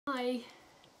Hi,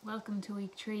 welcome to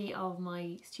week 3 of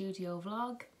my studio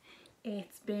vlog.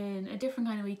 It's been a different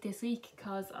kind of week this week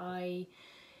because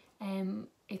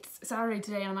it's Saturday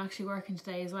today and I'm actually working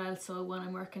today as well, so when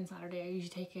I'm working Saturday I usually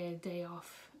take a day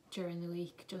off during the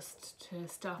week just to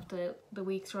stop the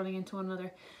weeks running into one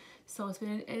another. So it's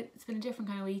been a different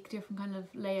kind of week, different kind of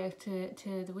layout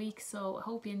to the week, so I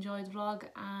hope you enjoyed the vlog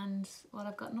and what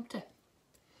I've gotten up to.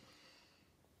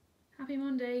 Happy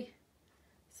Monday!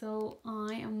 So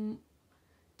I am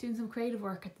doing some creative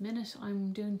work at the minute.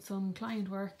 I'm doing some client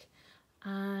work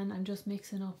and I'm just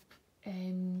mixing up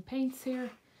paints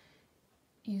here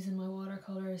using my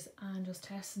watercolours and just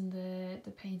testing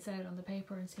the paints out on the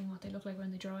paper and seeing what they look like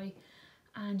when they dry.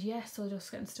 And yeah, so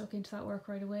just getting stuck into that work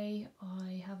right away.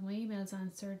 I have my emails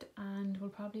answered and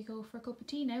we'll probably go for a cup of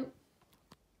tea now.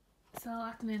 So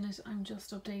at the minute I'm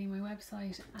just updating my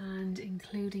website and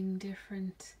including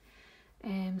different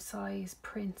size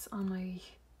prints on my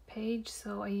page.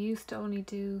 So I used to only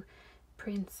do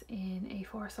prints in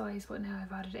A4 size, but now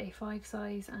I've added A5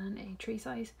 size and A3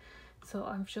 size, so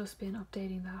I've just been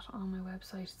updating that on my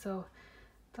website, so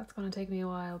that's going to take me a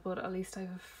while, but at least I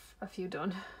have a few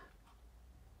done.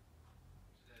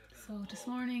 So this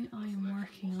morning I'm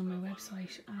working on my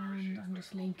website and I'm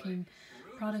just linking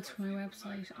products from my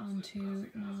website onto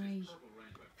my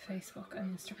Facebook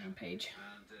and Instagram page.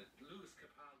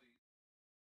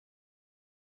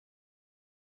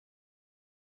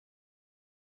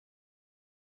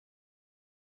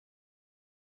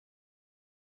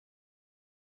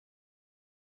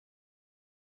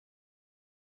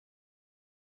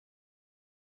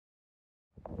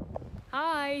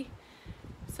 Hi!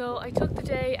 So I took the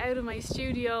day out of my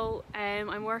studio.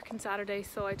 I'm working Saturday,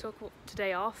 so I took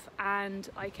today off and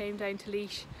I came down to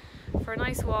Laois for a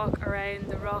nice walk around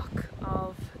the rock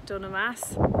of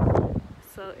Dunamass.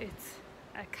 So it's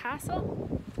a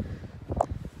castle.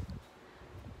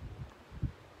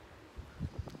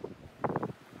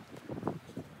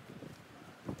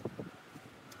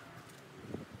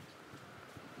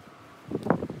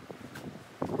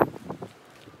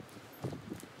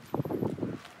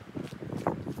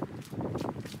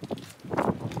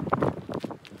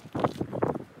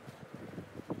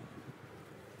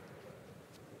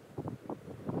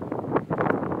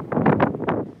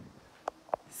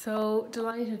 So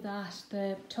delighted that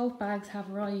the tote bags have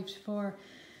arrived for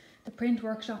the print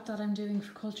workshop that I'm doing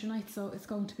for Culture Night. So it's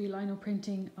going to be lino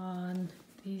printing on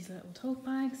these little tote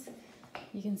bags.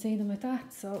 You can see them like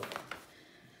that, so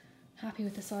happy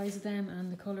with the size of them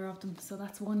and the colour of them. So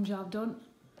that's one job done.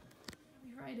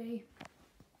 Friday.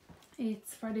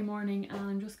 It's Friday morning and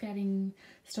I'm just getting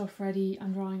stuff ready.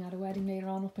 I'm drawing at a wedding later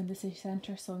on up in the city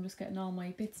centre, so I'm just getting all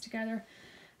my bits together.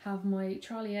 Have my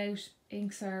trolley out,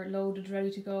 inks are loaded,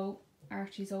 ready to go.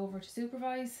 Archie's over to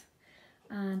supervise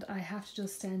and I have to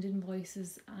just send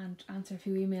invoices and answer a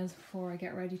few emails before I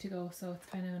get ready to go, so it's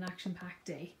kind of an action-packed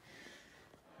day.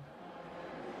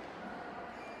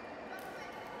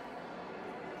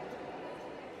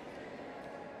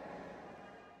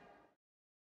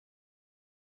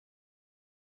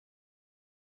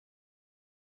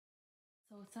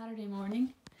 So it's Saturday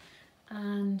morning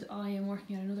and I am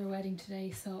working at another wedding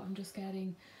today, so I'm just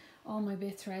getting all my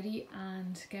bits ready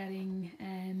and getting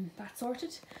that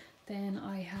sorted. Then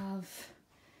I've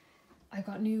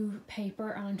got new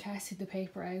paper and I'm testing the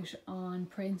paper out on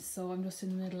prints, so I'm just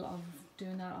in the middle of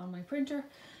doing that on my printer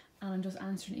and I'm just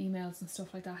answering emails and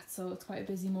stuff like that, so it's quite a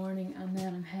busy morning, and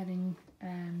then I'm heading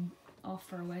off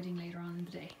for a wedding later on in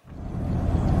the day.